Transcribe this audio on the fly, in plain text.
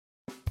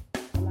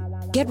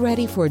Get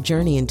ready for a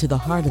journey into the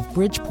heart of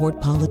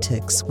Bridgeport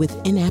politics with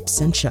In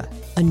Absentia,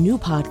 a new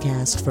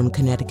podcast from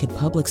Connecticut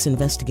Public's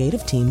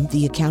investigative team,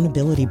 The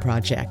Accountability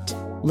Project.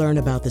 Learn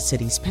about the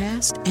city's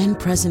past and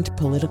present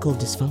political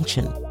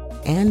dysfunction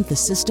and the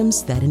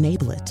systems that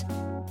enable it.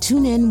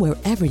 Tune in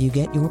wherever you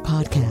get your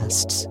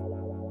podcasts.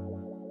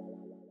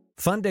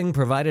 Funding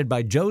provided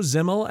by Joe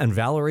Zimmel and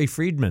Valerie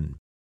Friedman.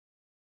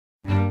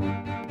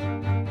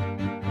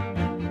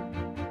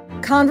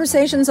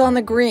 Conversations on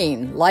the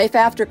Green, Life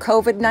After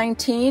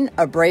COVID-19,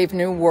 A Brave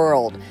New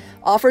World,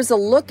 offers a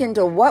look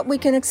into what we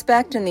can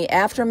expect in the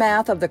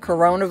aftermath of the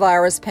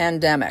coronavirus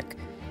pandemic.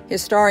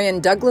 Historian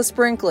Douglas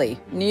Brinkley,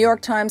 New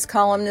York Times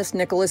columnist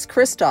Nicholas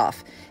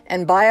Kristof,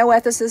 and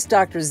bioethicist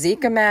Dr.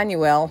 Zeke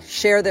Emanuel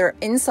share their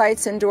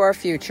insights into our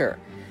future.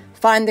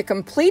 Find the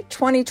complete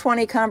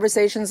 2020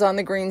 Conversations on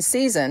the Green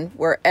season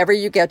wherever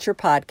you get your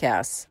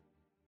podcasts.